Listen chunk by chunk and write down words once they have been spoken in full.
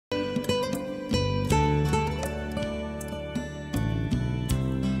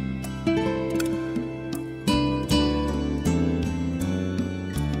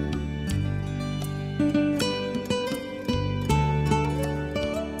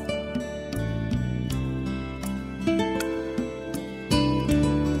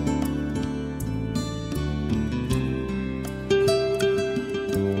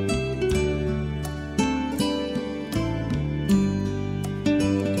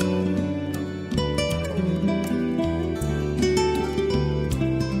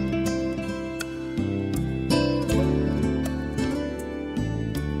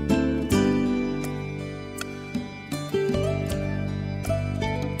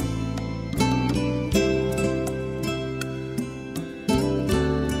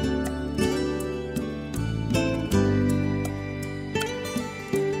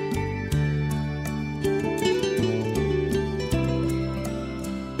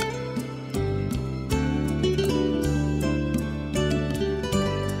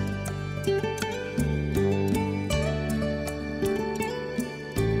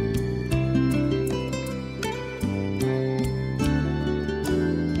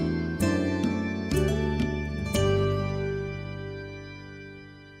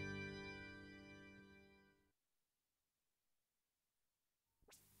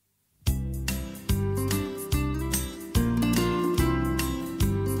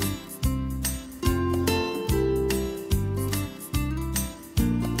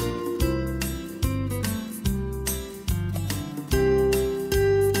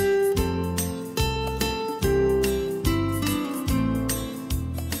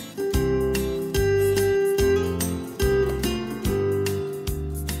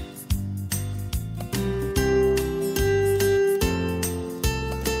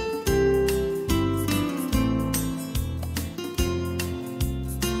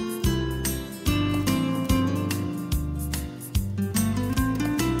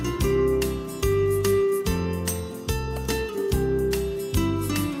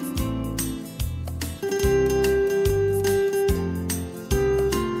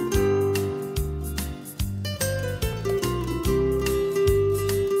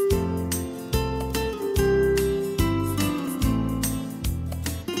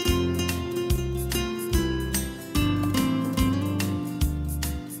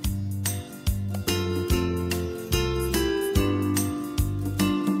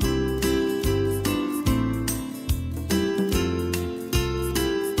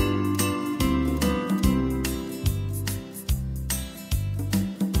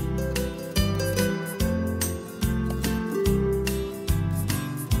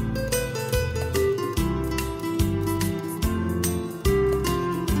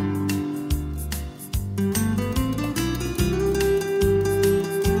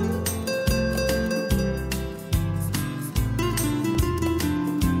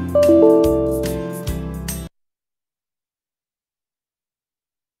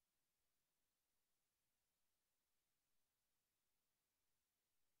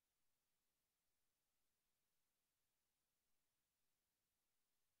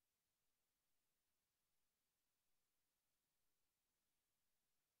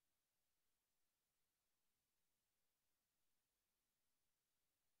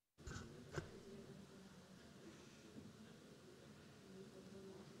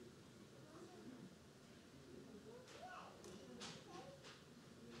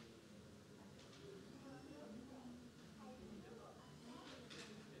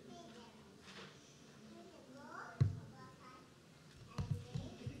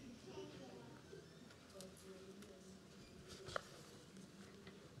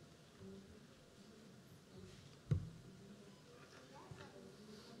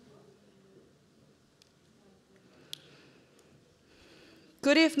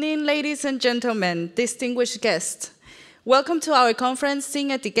Good evening, ladies and gentlemen, distinguished guests. Welcome to our conference, Sin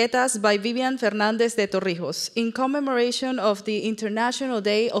Etiquetas by Vivian Fernández de Torrijos, in commemoration of the International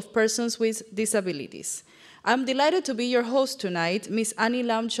Day of Persons with Disabilities. I'm delighted to be your host tonight, Ms. Annie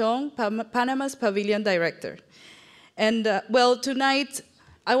Lam Chong, Panama's Pavilion Director. And tonight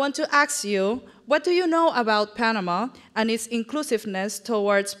I want to ask you, what do you know about Panama and its inclusiveness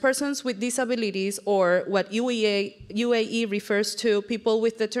towards persons with disabilities, or what UAE refers to people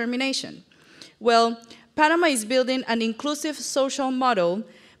with determination? Well, Panama is building an inclusive social model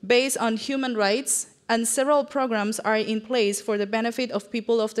based on human rights, and several programs are in place for the benefit of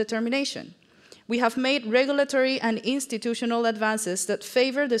people of determination. We have made regulatory and institutional advances that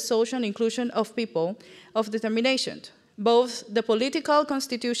favor the social inclusion of people of determination. Both the Political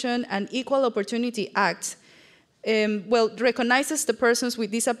Constitution and Equal Opportunity Act recognizes the persons with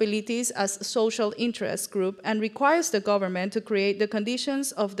disabilities as a social interest group and requires the government to create the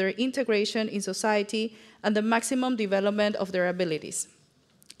conditions of their integration in society and the maximum development of their abilities.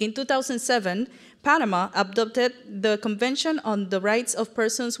 In 2007, Panama adopted the Convention on the Rights of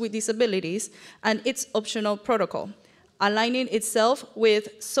Persons with Disabilities and its optional protocol, aligning itself with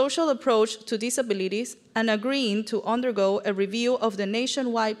social approach to disabilities and agreeing to undergo a review of the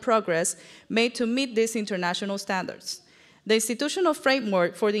nationwide progress made to meet these international standards. The institutional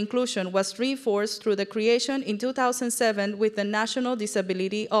framework for the inclusion was reinforced through the creation in 2007 with the National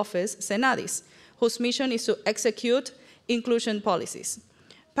Disability Office, SENADIS, whose mission is to execute inclusion policies.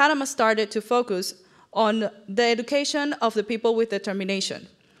 Panama started to focus on the education of the people with determination,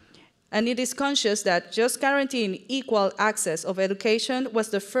 and it is conscious that just guaranteeing equal access of education was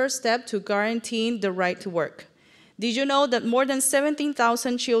the first step to guaranteeing the right to work. Did you know that more than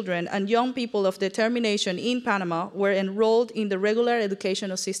 17,000 children and young people of determination in Panama were enrolled in the regular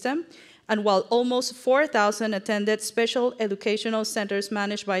educational system, and while almost 4,000 attended special educational centers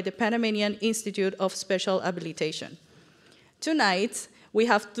managed by the Panamanian Institute of Special Habilitation? Tonight, we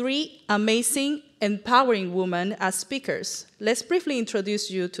have three amazing, empowering women as speakers. Let's briefly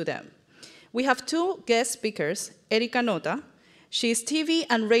introduce you to them. We have two guest speakers, Erika Nota. She is TV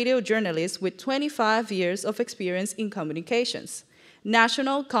and radio journalist with 25 years of experience in communications.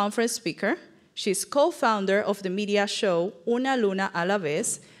 National conference speaker, she's co-founder of the media show Una Luna a la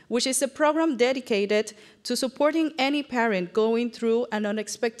Vez, which is a program dedicated to supporting any parent going through an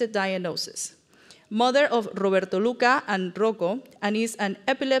unexpected diagnosis. Mother of Roberto Luca and Rocco, and is an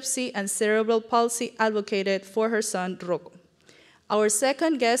epilepsy and cerebral palsy advocate for her son, Rocco. Our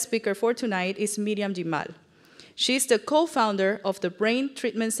second guest speaker for tonight is Miriam Jimal. She's the co-founder of the Brain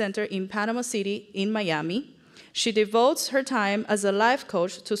Treatment Center in Panama City in Miami. She devotes her time as a life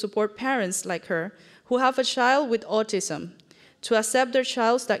coach to support parents like her who have a child with autism to accept their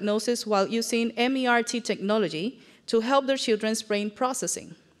child's diagnosis while using MERT technology to help their children's brain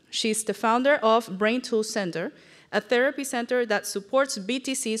processing. She's the founder of Brain Tools Center, a therapy center that supports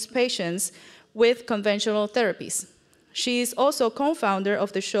BTC's patients with conventional therapies. She is also co-founder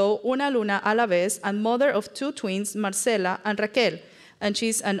of the show Una Luna a la Vez and mother of two twins, Marcela and Raquel, and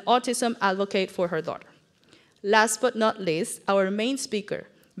she's an autism advocate for her daughter. Last but not least, our main speaker,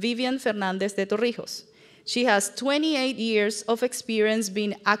 Vivian Fernández de Torrijos. She has 28 years of experience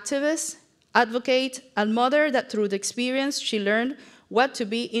being activist, advocate, and mother that through the experience she learned what to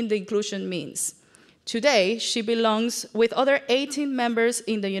be in the inclusion means. Today, she belongs with other 18 members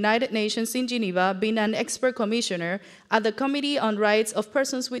in the United Nations in Geneva, being an expert commissioner at the Committee on Rights of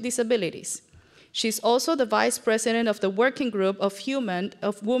Persons with Disabilities. She's also the vice president of the Working Group of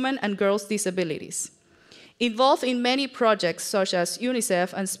Women and Girls Disabilities. Involved in many projects such as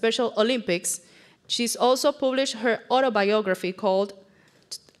UNICEF and Special Olympics, she's also published her autobiography called,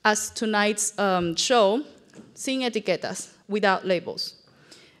 as tonight's show, Sin Etiquetas, Without Labels.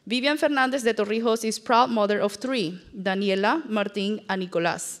 Vivian Fernández de Torrijos is proud mother of three, Daniela, Martín, and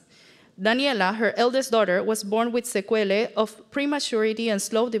Nicolás. Daniela, her eldest daughter, was born with sequelae of prematurity and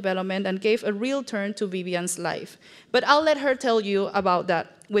slow development and gave a real turn to Vivian's life. But I'll let her tell you about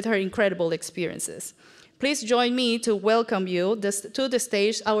that with her incredible experiences. Please join me to welcome you to the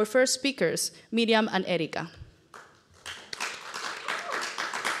stage our first speakers, Miriam and Erika.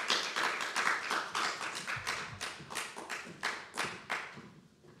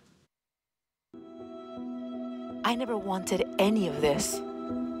 I never wanted any of this.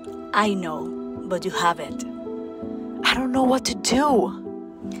 I know, but you haven't. I don't know what to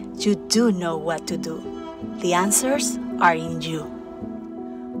do. You do know what to do. The answers are in you.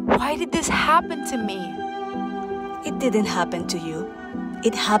 Why did this happen to me? It didn't happen to you.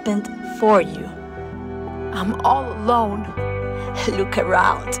 It happened for you. I'm all alone. Look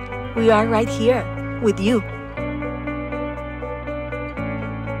around. We are right here with you.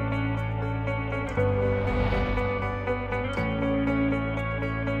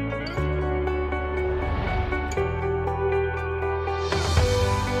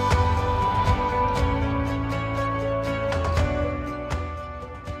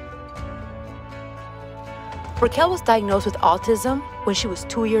 Raquel was diagnosed with autism when she was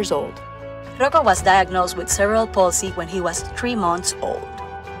 2 years old. Rocco was diagnosed with cerebral palsy when he was 3 months old.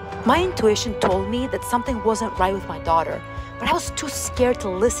 My intuition told me that something wasn't right with my daughter, but I was too scared to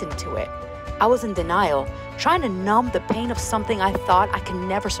listen to it. I was in denial, trying to numb the pain of something I thought I could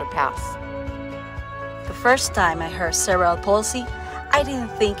never surpass. The first time I heard cerebral palsy, I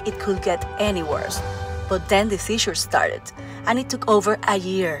didn't think it could get any worse. But then the seizures started, and it took over a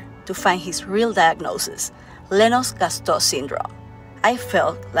year to find his real diagnosis, Lennox-Gastaut syndrome. I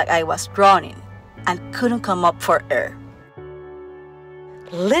felt like I was drowning and couldn't come up for air.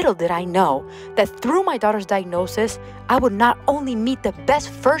 Little did I know that through my daughter's diagnosis, I would not only meet the best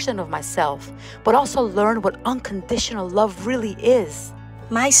version of myself, but also learn what unconditional love really is.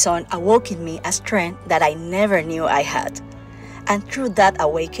 My son awoke in me a strength that I never knew I had. And through that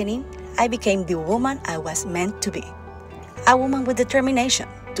awakening, I became the woman I was meant to be. A woman with determination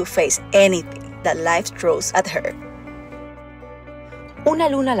to face anything that life throws at her. Una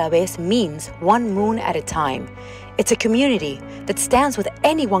luna a la vez means one moon at a time. It's a community that stands with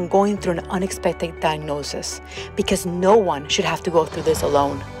anyone going through an unexpected diagnosis, because no one should have to go through this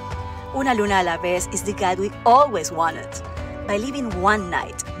alone. Una luna a la vez is the guide we always wanted. By living one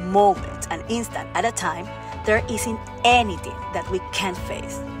night, moment, and instant at a time, there isn't anything that we can't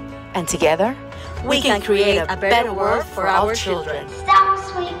face. And together, we can create a better world for our children.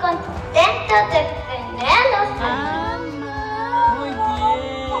 Estamos muy contentos de tenerlos.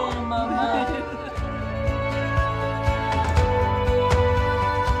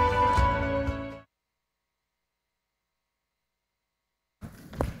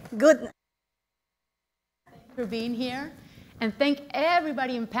 Good. For being here, and thank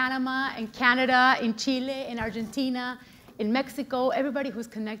everybody in Panama, in Canada, in Chile, in Argentina, in Mexico, everybody who's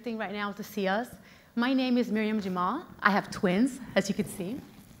connecting right now to see us. My name is Miriam Jamal. I have twins, as you can see.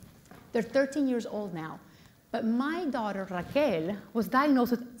 They're 13 years old now. But my daughter, Raquel, was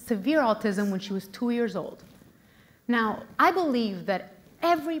diagnosed with severe autism when she was 2 years old. Now, I believe that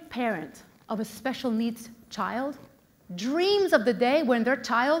every parent of a special needs child dreams of the day when their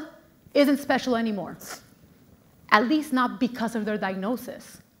child isn't special anymore, at least not because of their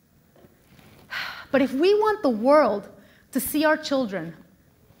diagnosis. But if we want the world to see our children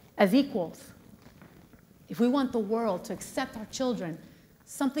as equals, if we want the world to accept our children,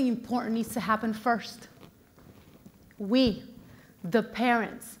 something important needs to happen first. We, the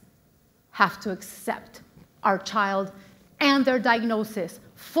parents, have to accept our child and their diagnosis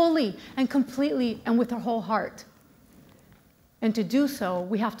fully and completely and with our whole heart. And to do so,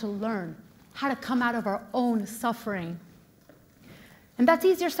 we have to learn how to come out of our own suffering. And that's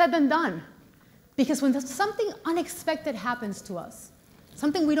easier said than done. Because when something unexpected happens to us,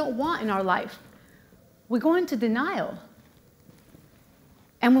 something we don't want in our life, we go into denial.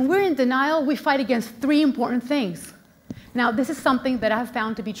 And when we're in denial, we fight against 3 important things. Now, this is something that I've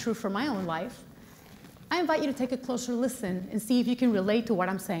found to be true for my own life. I invite you to take a closer listen and see if you can relate to what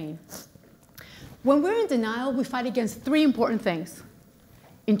I'm saying. When we're in denial, we fight against 3 important things: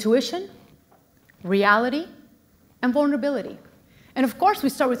 intuition, reality, and vulnerability. And of course, we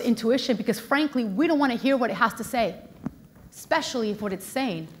start with intuition because, frankly, we don't want to hear what it has to say, especially if what it's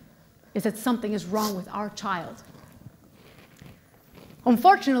saying is that something is wrong with our child.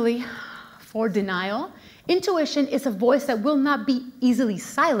 Unfortunately, for denial, intuition is a voice that will not be easily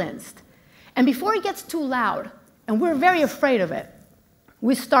silenced. And before it gets too loud, and we're very afraid of it,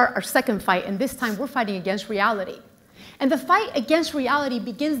 we start our second fight, and this time we're fighting against reality. And the fight against reality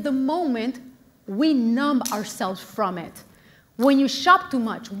begins the moment we numb ourselves from it. When you shop too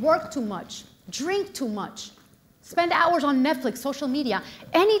much, work too much, drink too much, spend hours on Netflix, social media,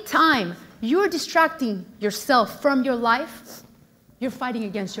 anytime you're distracting yourself from your life, you're fighting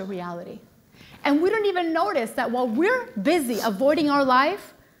against your reality. And we don't even notice that while we're busy avoiding our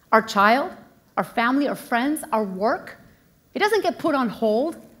life, our child, our family, our friends, our work, it doesn't get put on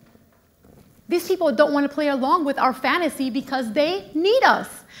hold. These people don't want to play along with our fantasy because they need us.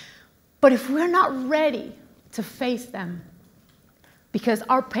 But if we're not ready to face them because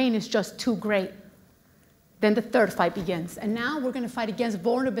our pain is just too great, then the third fight begins. And now we're going to fight against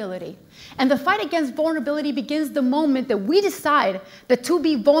vulnerability. And the fight against vulnerability begins the moment that we decide that to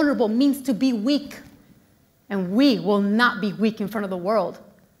be vulnerable means to be weak. And we will not be weak in front of the world.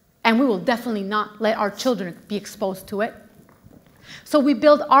 And we will definitely not let our children be exposed to it. So we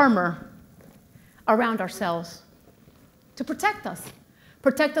build armor around ourselves to protect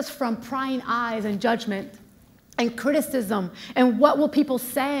us from prying eyes and judgment and criticism and what will people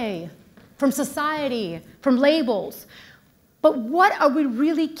say, from society, from labels. But what are we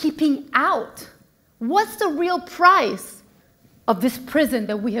really keeping out? What's the real price of this prison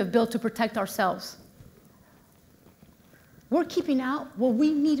that we have built to protect ourselves? we're keeping out what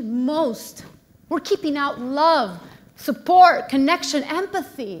we need most. We're keeping out love, support, connection,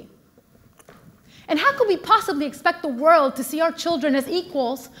 empathy. And how could we possibly expect the world to see our children as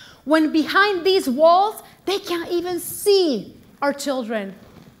equals when behind these walls, they can't even see our children?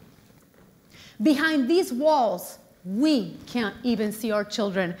 Behind these walls, we can't even see our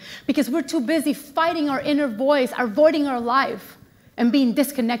children because we're too busy fighting our inner voice, avoiding our life, and being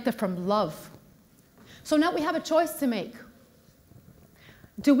disconnected from love. So now we have a choice to make.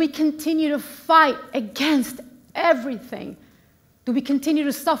 Do we continue to fight against everything? Do we continue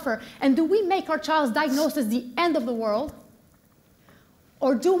to suffer? And do we make our child's diagnosis the end of the world?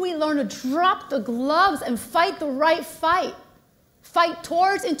 Or do we learn to drop the gloves and fight the right fight? Fight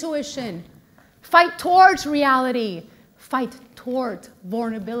towards intuition. Fight towards reality. Fight towards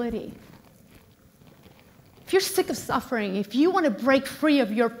vulnerability. If you're sick of suffering, if you want to break free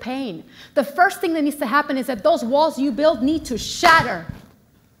of your pain, the first thing that needs to happen is that those walls you build need to shatter.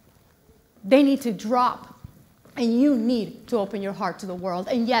 They need to drop. And you need to open your heart to the world.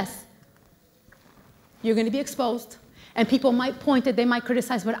 And yes, you're going to be exposed. And people might point it, they might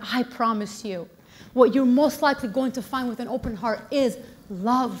criticize, but I promise you, what you're most likely going to find with an open heart is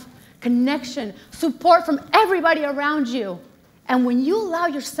love, connection, support from everybody around you. And when you allow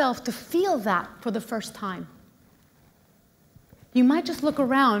yourself to feel that for the first time, you might just look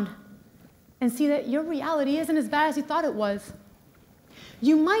around and see that your reality isn't as bad as you thought it was.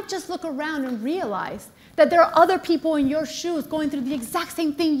 You might just look around and realize that there are other people in your shoes going through the exact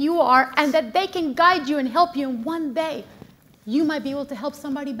same thing you are, and that they can guide you and help you, and one day you might be able to help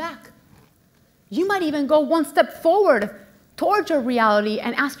somebody back. You might even go one step forward towards your reality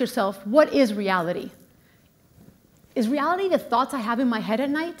and ask yourself, what is reality? Is reality the thoughts I have in my head at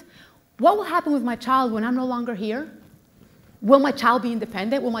night? What will happen with my child when I'm no longer here? Will my child be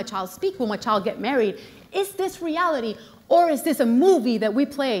independent? Will my child speak? Will my child get married? Is this reality? Or is this a movie that we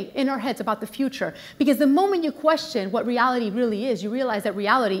play in our heads about the future? Because the moment you question what reality really is, you realize that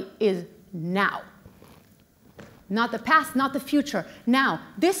reality is now. Not the past, not the future. Now,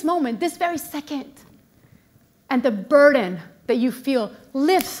 this moment, this very second. And the burden that you feel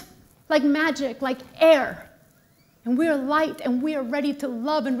lifts like magic, like air. And we are light, and we are ready to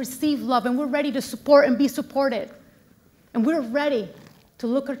love and receive love, and we're ready to support and be supported. And we're ready to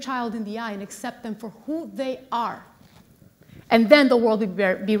look our child in the eye and accept them for who they are. And then the world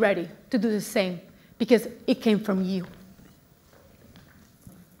will be ready to do the same because it came from you.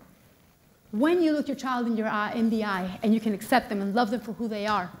 When you look your child in the eye and you can accept them and love them for who they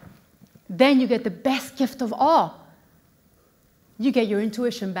are, then you get the best gift of all. You get your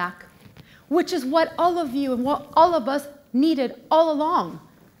intuition back, which is what all of you and what all of us needed all along.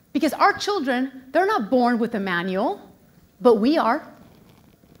 Because our children, they're not born with a manual, but we are.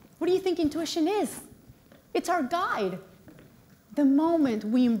 What do you think intuition is? It's our guide. The moment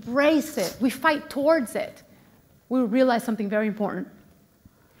we embrace it, we fight towards it, we will realize something very important.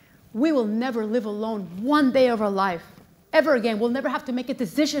 We will never live alone one day of our life, ever again. We'll never have to make a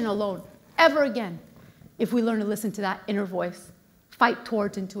decision alone, ever again, if we learn to listen to that inner voice, fight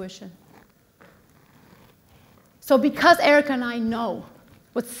towards intuition. So because Erica and I know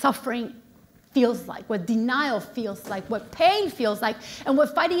what suffering feels like, what denial feels like, what pain feels like, and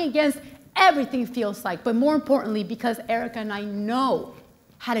what fighting against everything feels like, but more importantly, because Erica and I know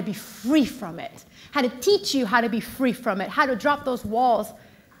how to be free from it, how to teach you how to be free from it, how to drop those walls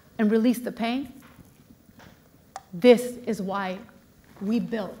and release the pain, this is why we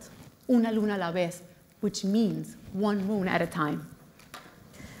built Una Luna a la vez, which means one moon at a time.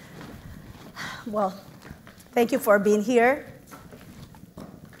 Well, thank you for being here.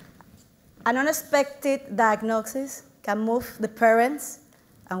 An unexpected diagnosis can move the parents,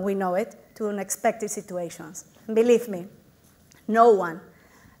 and we know it, to unexpected situations. And believe me, no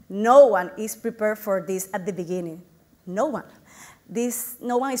one is prepared for this at the beginning. No one.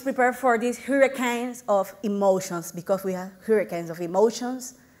 No one is prepared for these hurricanes of emotions, because we have hurricanes of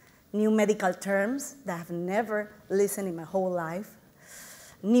emotions, new medical terms that I've never listened in my whole life,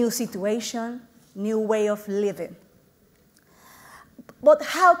 new situation, new way of living. But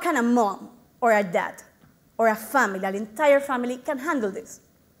how can a mom or a dad or a family, an entire family, can handle this?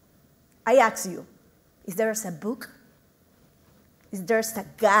 I ask you, is there a book? Is there a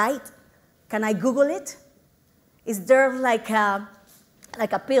guide? Can I Google it? Is there like a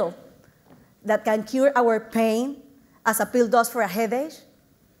pill that can cure our pain as a pill does for a headache?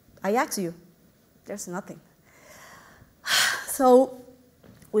 I ask you, there's nothing. So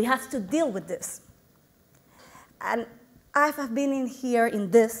we have to deal with this. And I have been in here in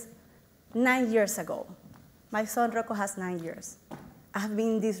this 9 years ago. My son Rocco has 9 years. I have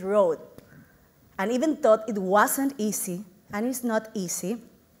been in this road and even thought it wasn't easy and it's not easy.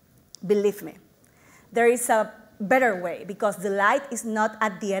 Believe me, there is a better way, because the light is not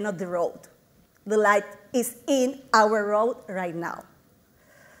at the end of the road. The light is in our road right now.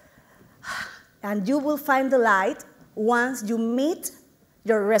 And you will find the light once you meet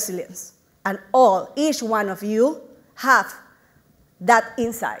your resilience. And each one of you have that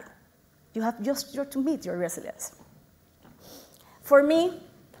inside. You have just to meet your resilience. For me,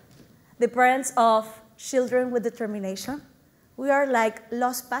 the parents of children with determination, we are like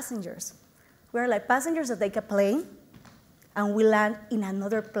lost passengers. We are like passengers that take a plane, and we land in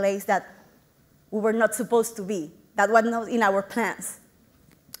another place that we were not supposed to be, that was not in our plans.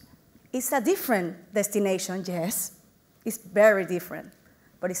 It's a different destination, yes. It's very different,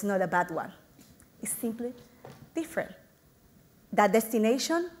 but it's not a bad one. It's simply different. That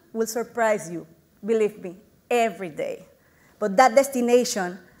destination will surprise you, believe me, every day. But that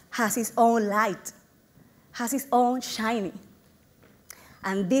destination has its own light, has its own shining.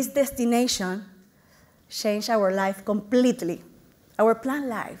 And this destination changed our life completely, our planned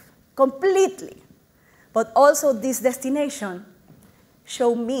life, completely. But also this destination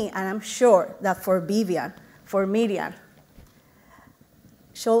showed me, and I'm sure that for Vivian, for Miriam,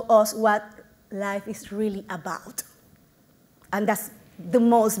 showed us what life is really about. And that's the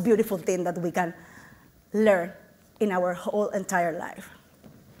most beautiful thing that we can learn in our whole entire life.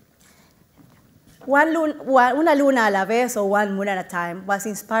 Una luna a la vez, or one moon at a time, was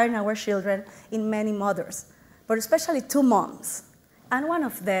inspiring our children in many mothers, but especially 2 moms. And one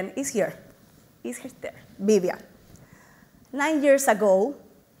of them is here, there, Vivian. 9 years ago,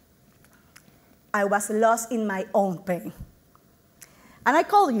 I was lost in my own pain. And I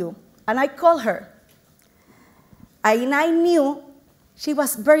called you, and I called her. And I knew she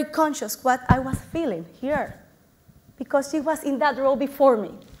was very conscious what I was feeling here, because she was in that role before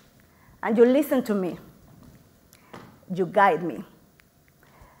me. And you listened to me. You guide me.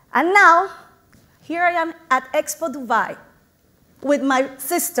 And now, here I am at Expo Dubai with my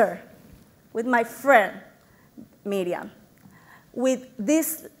sister, with my friend, Miriam, with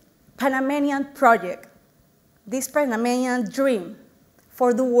this Panamanian project, this Panamanian dream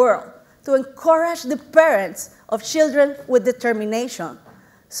for the world, to encourage the parents of children with determination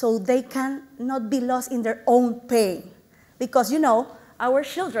so they can not be lost in their own pain. Because, you know, our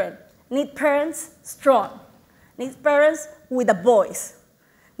children need parents strong, need parents with a voice,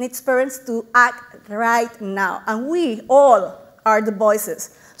 need parents to act right now. And we all are the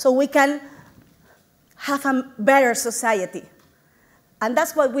voices, so we can have a better society. And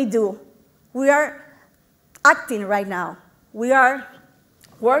that's what we do. We are acting right now. We are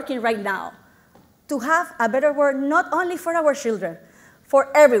working right now to have a better world, not only for our children,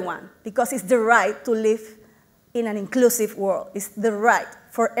 for everyone, because it's the right to live in an inclusive world. It's the right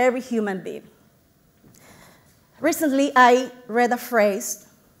for every human being. Recently, I read a phrase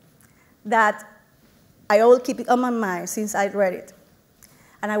that I will keep it on my mind since I read it.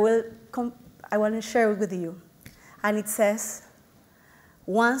 And I want to share it with you. And it says,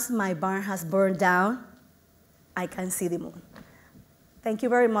 "Once my barn has burned down, I can see the moon." Thank you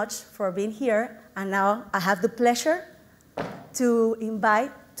very much for being here. And now I have the pleasure to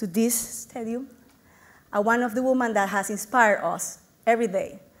invite to this stadium one of the women that has inspired us every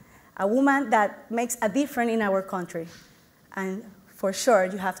day, a woman that makes a difference in our country. And for sure,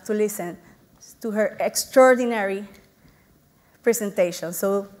 you have to listen to her extraordinary presentation.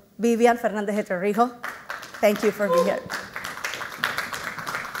 So, Vivian Fernández de Torrijos, thank you for being here.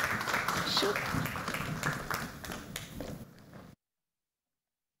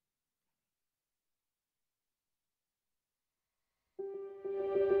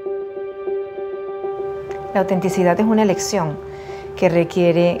 La autenticidad es una elección que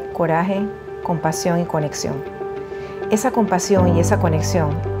requiere coraje, compasión y conexión. Esa compasión y esa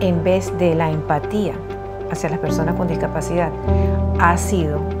conexión, en vez de la empatía hacia las personas con discapacidad, ha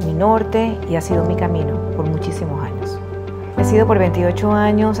sido mi norte y ha sido mi camino por muchísimos años. He sido por 28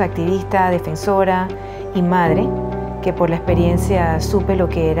 años activista, defensora y madre, que por la experiencia supe lo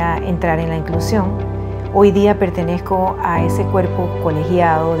que era entrar en la inclusión. Hoy día pertenezco a ese cuerpo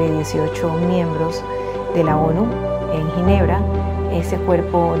colegiado de 18 miembros de la ONU en Ginebra, ese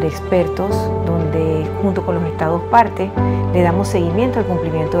cuerpo de expertos donde junto con los estados parte le damos seguimiento al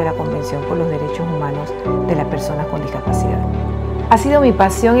cumplimiento de la Convención por los Derechos Humanos de las Personas con Discapacidad. Ha sido mi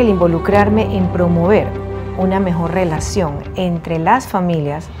pasión el involucrarme en promover una mejor relación entre las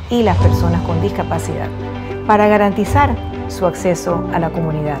familias y las personas con discapacidad para garantizar su acceso a la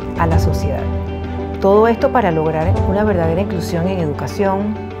comunidad, a la sociedad. Todo esto para lograr una verdadera inclusión en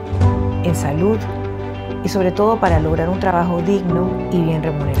educación, en salud, y sobre todo para lograr un trabajo digno y bien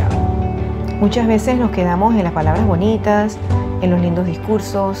remunerado. Muchas veces nos quedamos en las palabras bonitas, en los lindos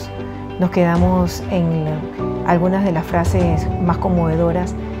discursos, nos quedamos en algunas de las frases más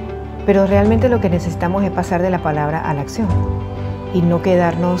conmovedoras, pero realmente lo que necesitamos es pasar de la palabra a la acción y no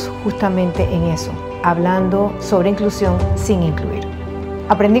quedarnos justamente en eso, hablando sobre inclusión sin incluir.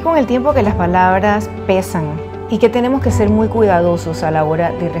 Aprendí con el tiempo que las palabras pesan y que tenemos que ser muy cuidadosos a la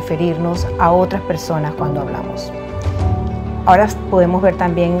hora de referirnos a otras personas cuando hablamos. Ahora podemos ver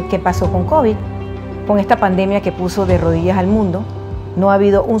también qué pasó con COVID, con esta pandemia que puso de rodillas al mundo. No ha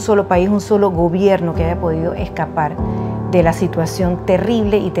habido un solo país, un solo gobierno que haya podido escapar de la situación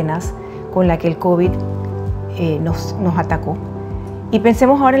terrible y tenaz con la que el COVID nos atacó. Y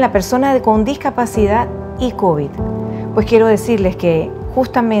pensemos ahora en la persona con discapacidad y COVID. Pues quiero decirles que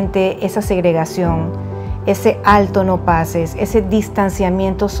justamente esa segregación, ese alto no pases, ese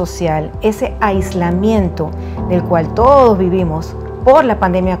distanciamiento social, ese aislamiento del cual todos vivimos por la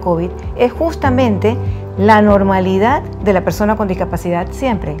pandemia COVID, es justamente la normalidad de la persona con discapacidad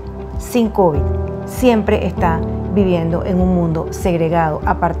siempre, sin COVID. Siempre está viviendo en un mundo segregado,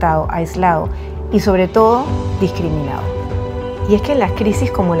 apartado, aislado y sobre todo discriminado. Y es que en las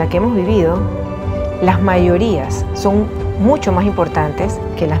crisis como la que hemos vivido, las mayorías son mucho más importantes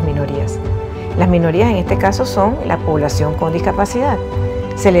que las minorías. Las minorías en este caso son la población con discapacidad.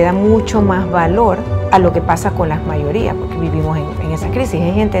 Se le da mucho más valor a lo que pasa con las mayorías, porque vivimos en esa crisis,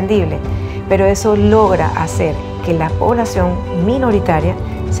 es entendible, pero eso logra hacer que la población minoritaria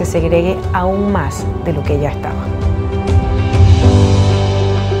se segregue aún más de lo que ya estaba.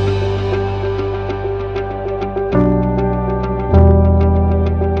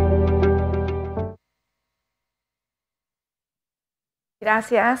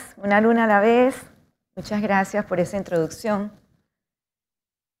 Gracias, una luna a la vez. Muchas gracias por esa introducción.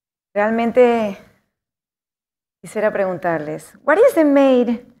 Realmente quisiera preguntarles, what is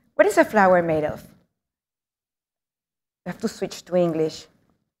a flower made of? You have to switch to English.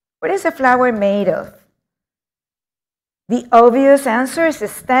 What is a flower made of? The obvious answer is a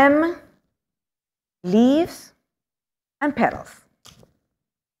stem, leaves, and petals.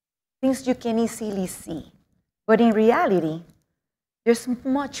 Things you can easily see. But in reality, there's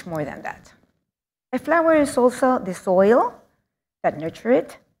much more than that. A flower is also the soil that nurtured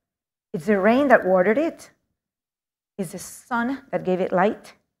it. It's the rain that watered it. It's the sun that gave it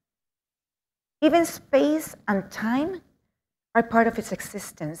light. Even space and time are part of its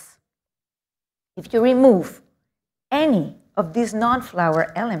existence. If you remove any of these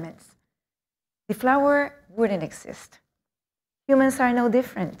non-flower elements, the flower wouldn't exist. Humans are no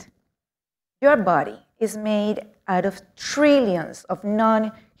different. Your body is made out of trillions of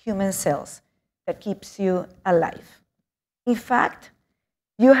non-human cells that keeps you alive. In fact,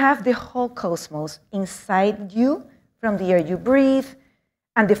 you have the whole cosmos inside you, from the air you breathe,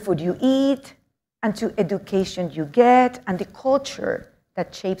 and the food you eat, and to education you get, and the culture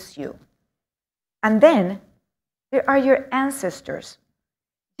that shapes you. And then there are your ancestors,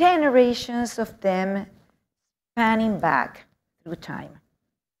 generations of them spanning back through time.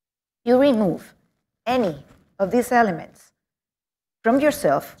 You remove any of these elements from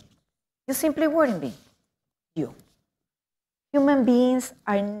yourself, you simply wouldn't be you. Human beings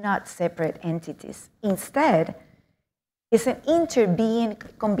are not separate entities. Instead, it's an interbeing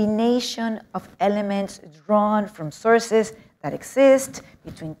combination of elements drawn from sources that exist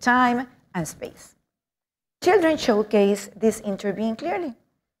between time and space. Children showcase this interbeing clearly.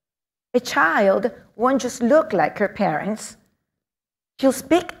 A child won't just look like her parents, she'll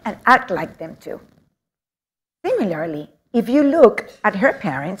speak and act like them too. Similarly, if you look at her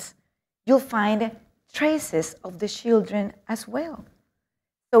parents, you'll find traces of the children as well.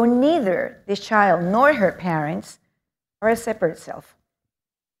 So neither the child nor her parents are a separate self.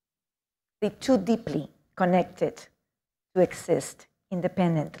 They're too deeply connected to exist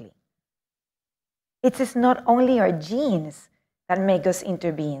independently. It is not only our genes that make us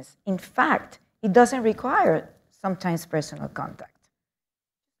interbeings. In fact, it doesn't require sometimes personal contact.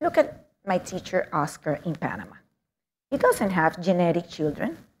 Look at my teacher, Oscar, in Panama. He doesn't have genetic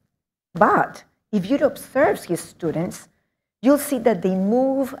children, but if you observe his students, you'll see that they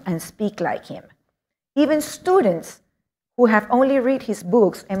move and speak like him. Even students who have only read his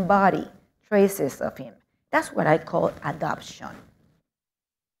books embody traces of him. That's what I call adoption.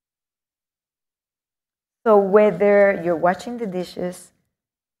 So whether you're washing the dishes,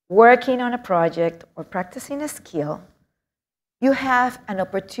 working on a project, or practicing a skill, you have an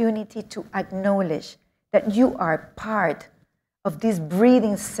opportunity to acknowledge that you are part of this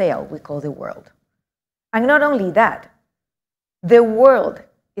breathing cell we call the world. And not only that, the world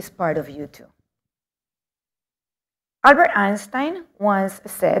is part of you too. Albert Einstein once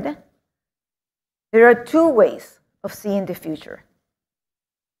said, There are two ways of seeing the future.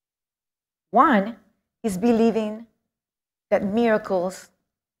 One is believing that miracles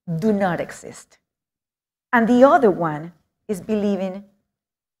do not exist. And the other one is believing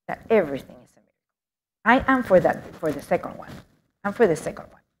that everything is a miracle. I am for the second one. I'm for the second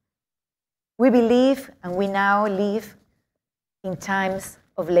one. We believe, and we now live in times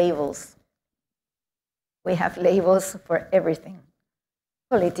of labels. We have labels for everything.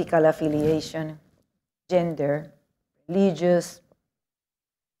 Political affiliation, gender, religious.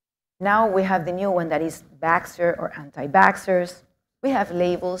 Now we have the new one that is Vaxxer or anti-vaxxers. We have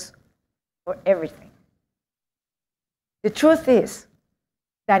labels for everything. The truth is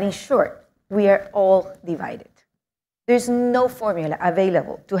that, in short, we are all divided. There's no formula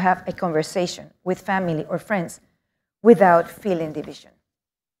available to have a conversation with family or friends without feeling division.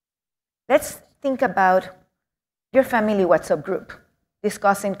 Let's think about your family WhatsApp group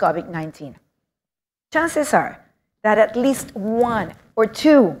discussing COVID-19. Chances are that at least one or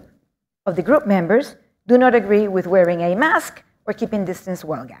two of the group members do not agree with wearing a mask or keeping distance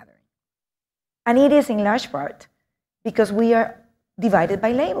while gathering. And it is in large part because we are divided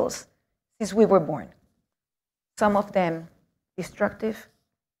by labels since we were born. Some of them destructive.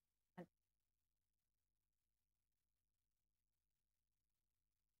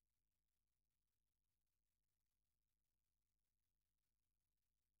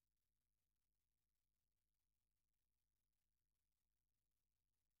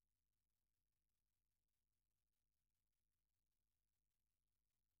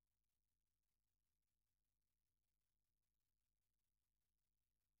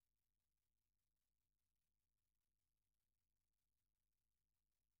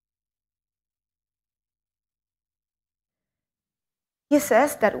 He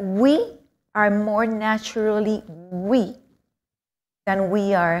says that we are more naturally we than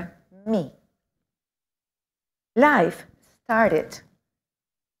we are me. Life started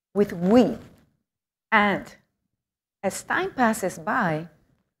with we, and as time passes by,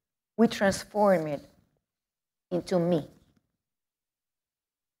 we transform it into me.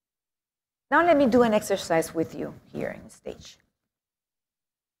 Now let me do an exercise with you here on stage.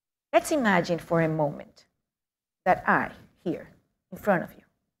 Let's imagine for a moment that I, here, in front of you,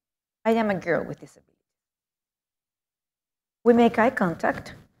 I am a girl with disability. We make eye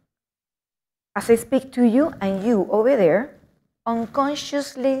contact. As I speak to you, and you over there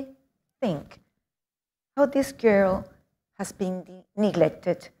unconsciously think how this girl has been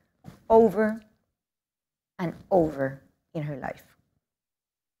neglected over and over in her life.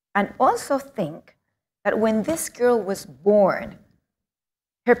 And also think that when this girl was born,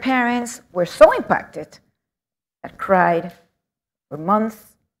 her parents were so impacted that cried for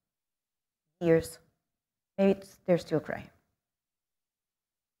months, years, maybe they're still crying.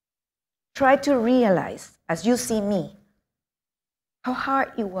 Try to realize, as you see me, how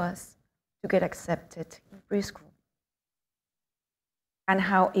hard it was to get accepted in preschool, and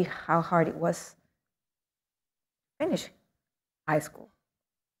how hard it was to finish high school.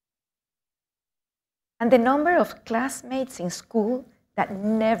 And the number of classmates in school that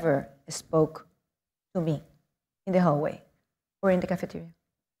never spoke to me in the hallway or in the cafeteria.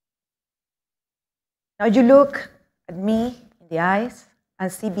 Now you look at me in the eyes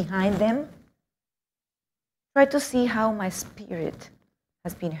and see behind them. Try to see how my spirit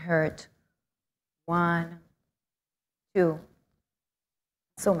has been hurt. 1, 2,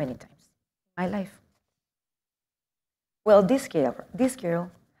 so many times in my life. Well, this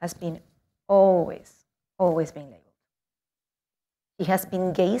girl has been always been labeled. She has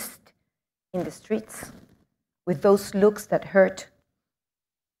been gazed in the streets with those looks that hurt.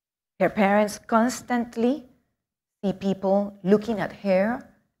 Her parents constantly see people looking at her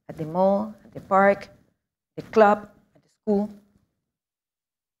at the mall, at the park, the club, at the school.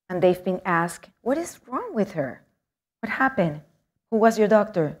 And they've been asked, what is wrong with her? What happened? Who was your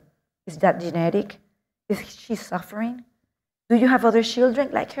doctor? Is that genetic? Is she suffering? Do you have other children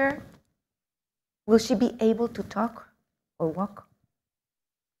like her? Will she be able to talk or walk?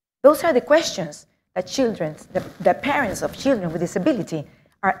 Those are the questions that the parents of children with disability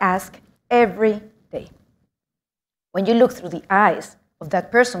are asked every day. When you look through the eyes of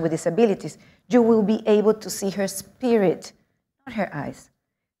that person with disabilities, you will be able to see her spirit, not her eyes,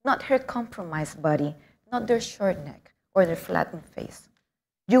 not her compromised body, not their short neck or their flattened face.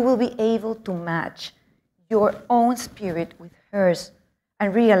 You will be able to match your own spirit with hers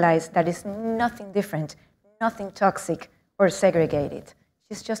and realize that it's nothing different, nothing toxic or segregated.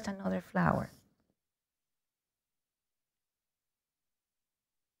 She's just another flower.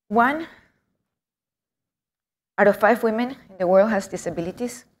 1 out of 5 women in the world has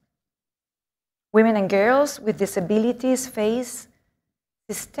disabilities. Women and girls with disabilities face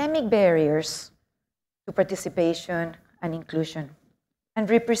systemic barriers to participation and inclusion and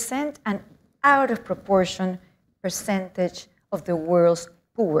represent an out of proportion percentage of the world's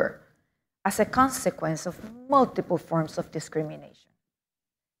poor as a consequence of multiple forms of discrimination.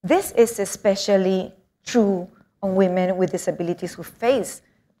 This is especially true on women with disabilities who face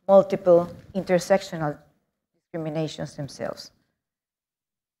multiple intersectional discriminations themselves.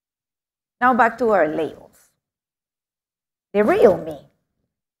 Now back to our labels. The real me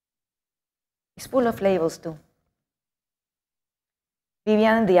is full of labels too.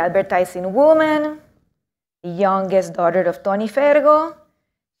 Vivian, the advertising woman, the youngest daughter of Tony Fergo.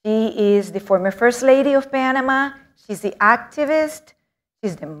 She is the former First Lady of Panama. She's the activist.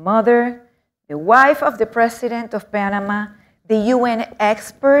 She's the mother, the wife of the President of Panama, the UN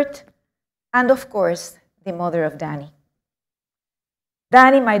expert, and of course, the mother of Danny.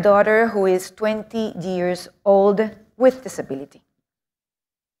 Danny, my daughter, who is 20 years old with disability.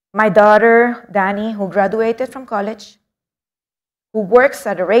 My daughter, Danny, who graduated from college, who works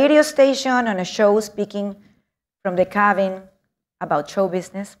at a radio station on a show speaking from the cabin about show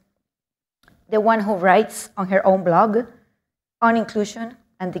business, the one who writes on her own blog on inclusion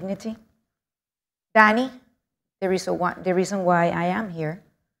and dignity. Danny, the reason why I am here,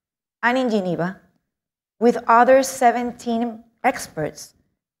 and in Geneva, with other 17 experts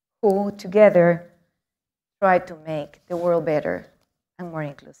who together try to make the world better and more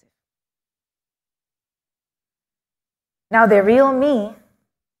inclusive. Now, the real me,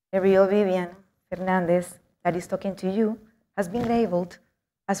 the real Vivian Fernández that is talking to you, has been labeled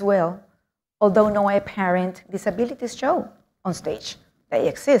as well, although no apparent disabilities show on stage. They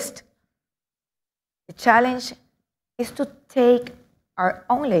exist. The challenge is to take our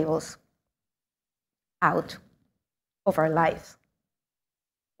own labels out of our lives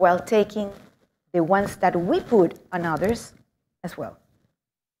while taking the ones that we put on others as well.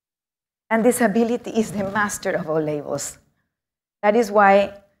 And disability is the master of all labels. That is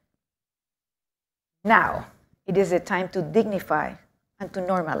why now it is a time to dignify and to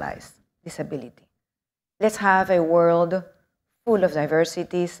normalize disability. Let's have a world full of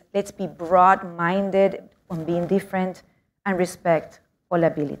diversities. Let's be broad-minded on being different and respect all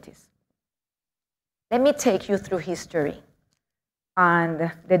abilities. Let me take you through history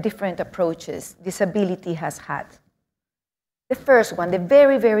and the different approaches disability has had. The first one, the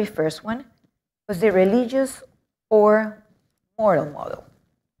very, very first one, was the religious or moral model.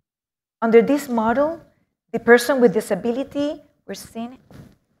 Under this model, the person with disability was seen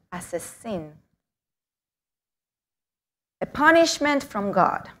as a sin, a punishment from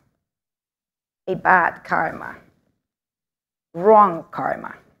God, a bad karma, wrong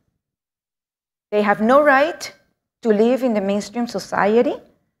karma. They have no right to live in the mainstream society.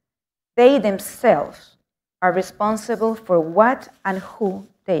 They themselves are responsible for what and who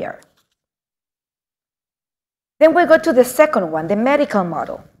they are. Then we go to the second one, the medical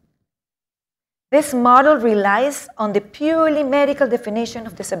model. This model relies on the purely medical definition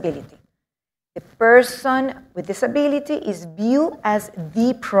of disability. The person with disability is viewed as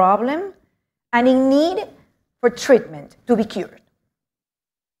the problem and in need for treatment to be cured.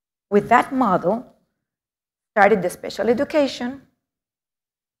 With that model, started the special education,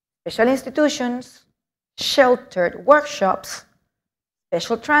 special institutions, sheltered workshops,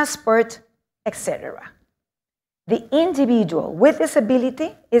 special transport, etc. The individual with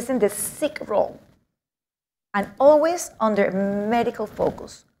disability is in the sick role and always under medical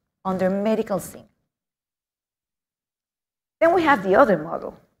focus, under medical scene. Then we have the other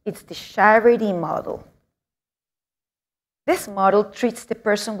model. It's the charity model. This model treats the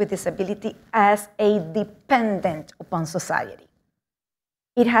person with disability as a dependent upon society.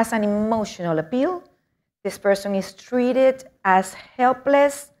 It has an emotional appeal. This person is treated as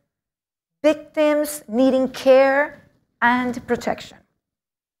helpless victims needing care and protection.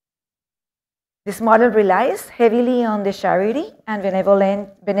 This model relies heavily on the charity and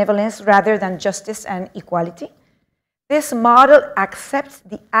benevolence rather than justice and equality. This model accepts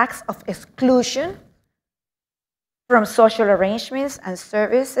the acts of exclusion from social arrangements and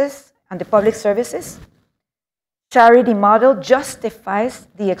services and the public services. Charity model justifies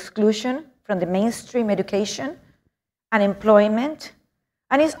the exclusion from the mainstream education and employment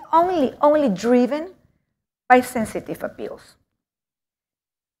and is only driven by sensitive appeals.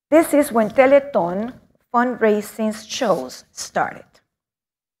 This is when Teleton fundraising shows started.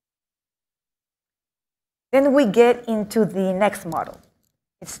 Then we get into the next model.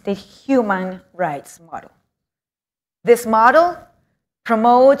 It's the human rights model. This model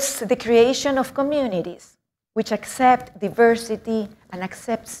promotes the creation of communities which accept diversity and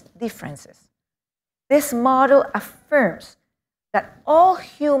accepts differences. This model affirms that all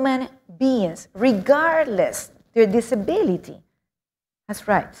human beings, regardless their disability, have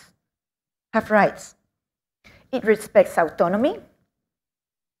rights. It respects autonomy.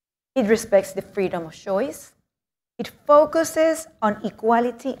 It respects the freedom of choice. It focuses on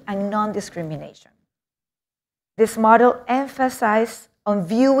equality and non-discrimination. This model emphasizes on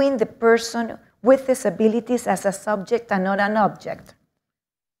viewing the person with disabilities as a subject and not an object,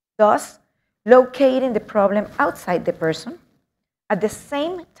 thus locating the problem outside the person. At the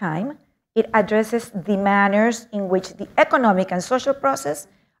same time, it addresses the manners in which the economic and social process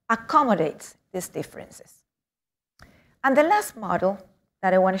accommodates these differences. And the last model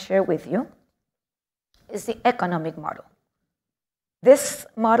that I want to share with you is the economic model. This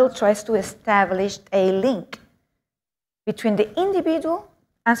model tries to establish a link between the individual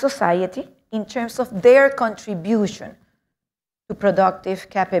and society in terms of their contribution to productive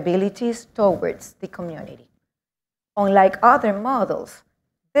capabilities towards the community. Unlike other models,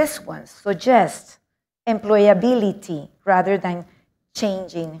 this one suggests employability rather than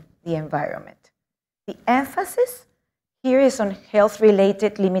changing the environment. The emphasis here is on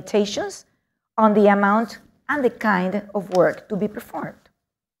health-related limitations on the amount and the kind of work to be performed.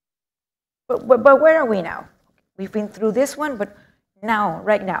 But where are we now? We've been through this one, but now,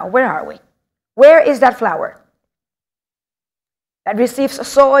 right now, where are we? Where is that flower that receives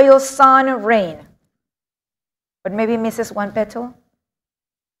soil, sun, rain, but maybe misses one petal,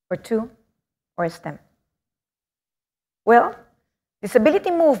 or two, or a stem? Well,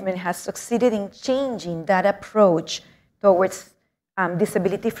 disability movement has succeeded in changing that approach towards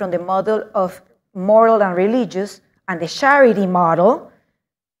disability from the model of moral and religious and the charity model,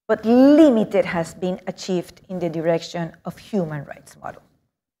 but limited has been achieved in the direction of human rights model.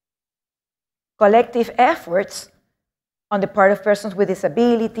 Collective efforts on the part of persons with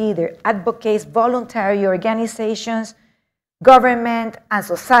disability, their advocates, voluntary organizations, government, and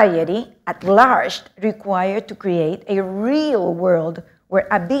society at large require to create a real world where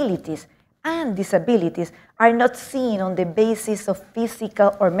abilities and disabilities are not seen on the basis of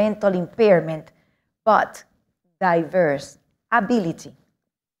physical or mental impairment, but diverse ability.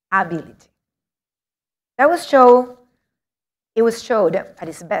 It was showed at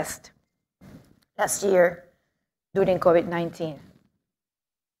its best last year during COVID-19.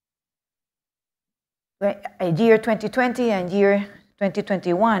 Year 2020 and year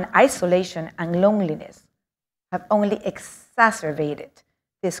 2021, isolation and loneliness have only exacerbated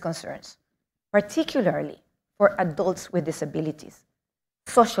these concerns, particularly for adults with disabilities.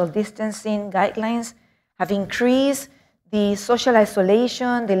 Social distancing guidelines have increased the social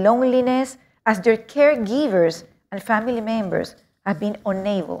isolation, the loneliness, as their caregivers and family members have been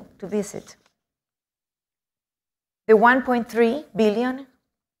unable to visit. The 1.3 billion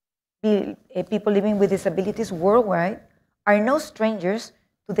people living with disabilities worldwide are no strangers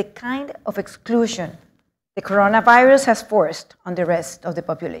to the kind of exclusion the coronavirus has forced on the rest of the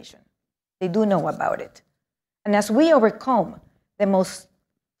population. They do know about it. And as we overcome the most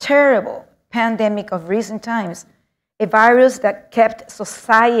terrible pandemic of recent times, a virus that kept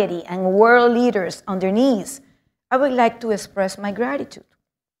society and world leaders on their knees, I would like to express my gratitude.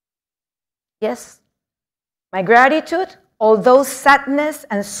 Yes, my gratitude, although sadness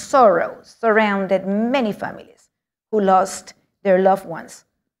and sorrow surrounded many families who lost their loved ones.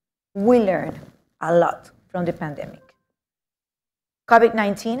 We learned a lot from the pandemic.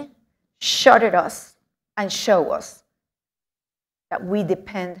 COVID-19 shattered us and showed us that we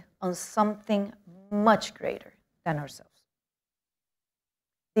depend on something much greater than ourselves.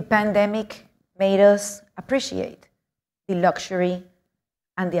 The pandemic made us appreciate the luxury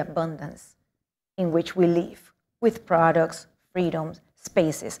and the abundance in which we live, with products, freedoms,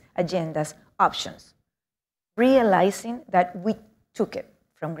 spaces, agendas, options, realizing that we took it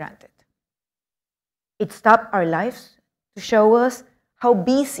for granted. It stopped our lives to show us how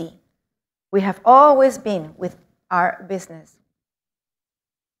busy we have always been with our business.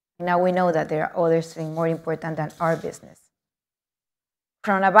 Now we know that there are other things more important than our business.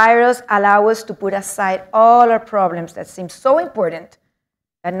 Coronavirus allows us to put aside all our problems that seem so important,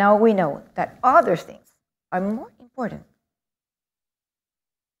 that now we know that other things are more important.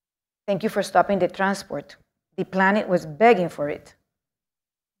 Thank you for stopping the transport. The planet was begging for it,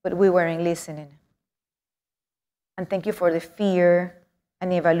 but we weren't listening. And thank you for the fear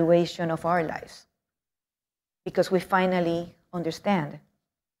and evaluation of our lives, because we finally understand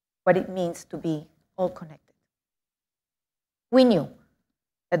what it means to be all connected. We knew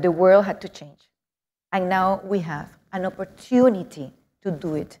that the world had to change, and now we have an opportunity to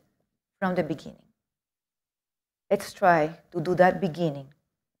do it from the beginning. Let's try to do that beginning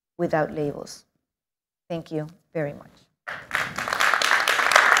without labels. Thank you very much.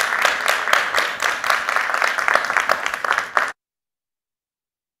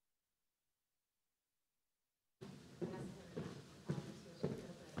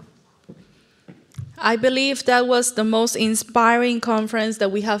 I believe that was the most inspiring conference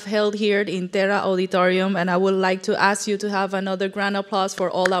that we have held here in Terra Auditorium, and I would like to ask you to have another grand applause for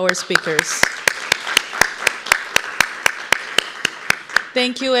all our speakers.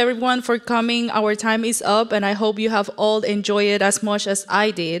 Thank you, everyone, for coming. Our time is up, and I hope you have all enjoyed it as much as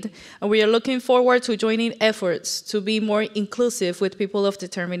I did. And we are looking forward to joining efforts to be more inclusive with people of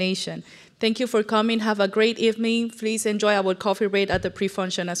determination. Thank you for coming. Have a great evening. Please enjoy our coffee break at the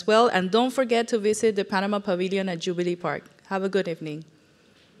pre-function as well. And don't forget to visit the Panama Pavilion at Jubilee Park. Have a good evening.